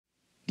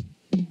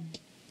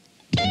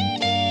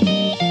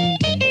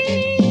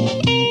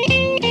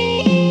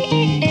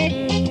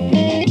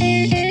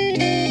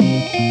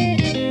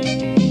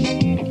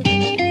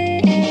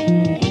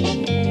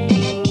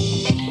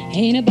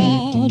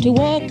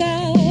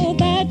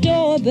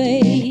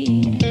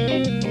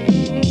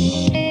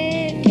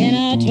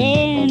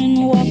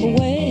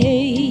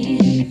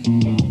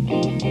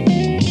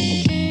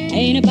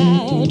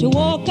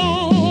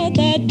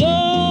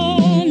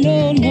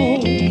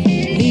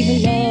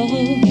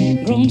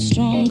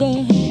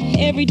stronger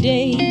every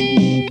day.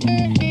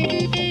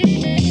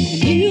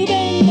 You've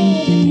been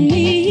loving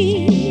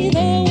me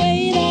the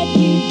way that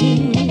you do.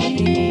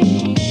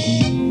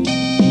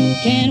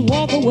 Can't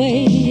walk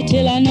away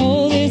till I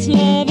know this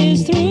love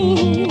is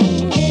through.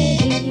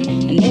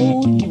 I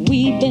know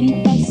we've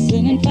been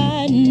fussing and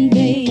fighting,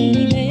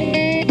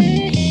 baby,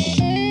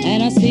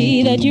 and I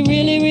see that you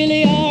really,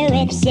 really are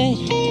upset.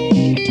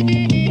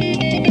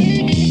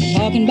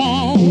 Talking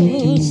about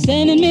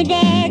sending me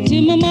back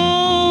to my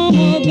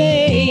mama,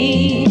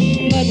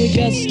 babe, but we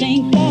just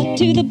ain't got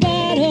to the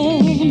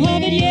bottom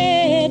of it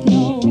yet,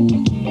 no.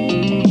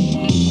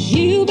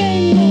 You've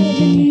been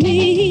loving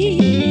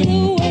me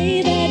the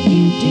way that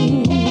you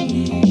do.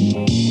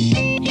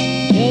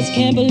 Just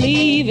can't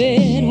believe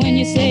it when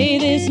you say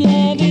this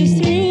love is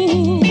through.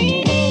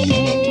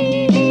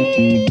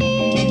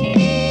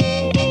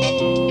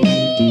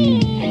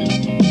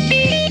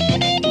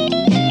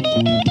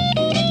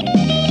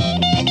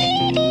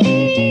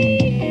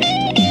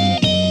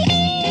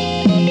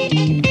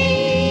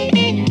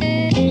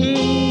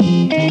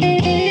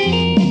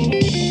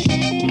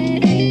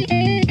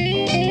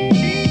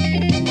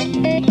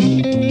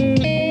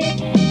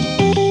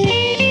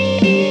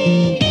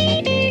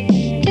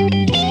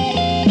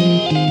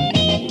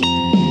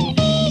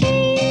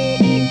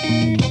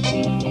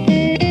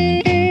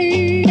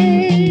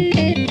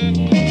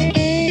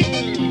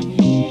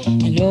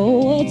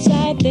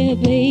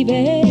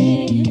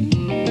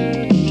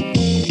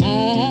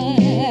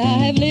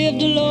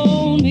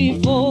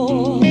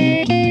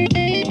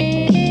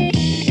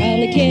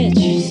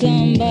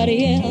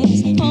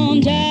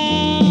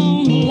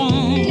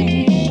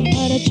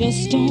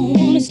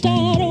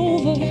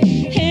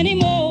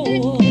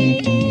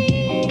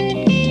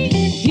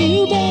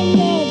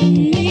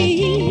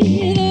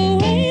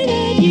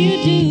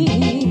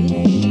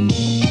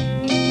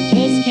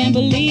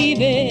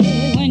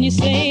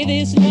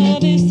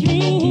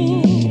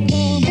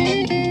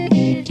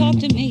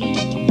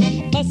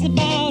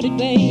 About it,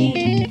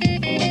 babe.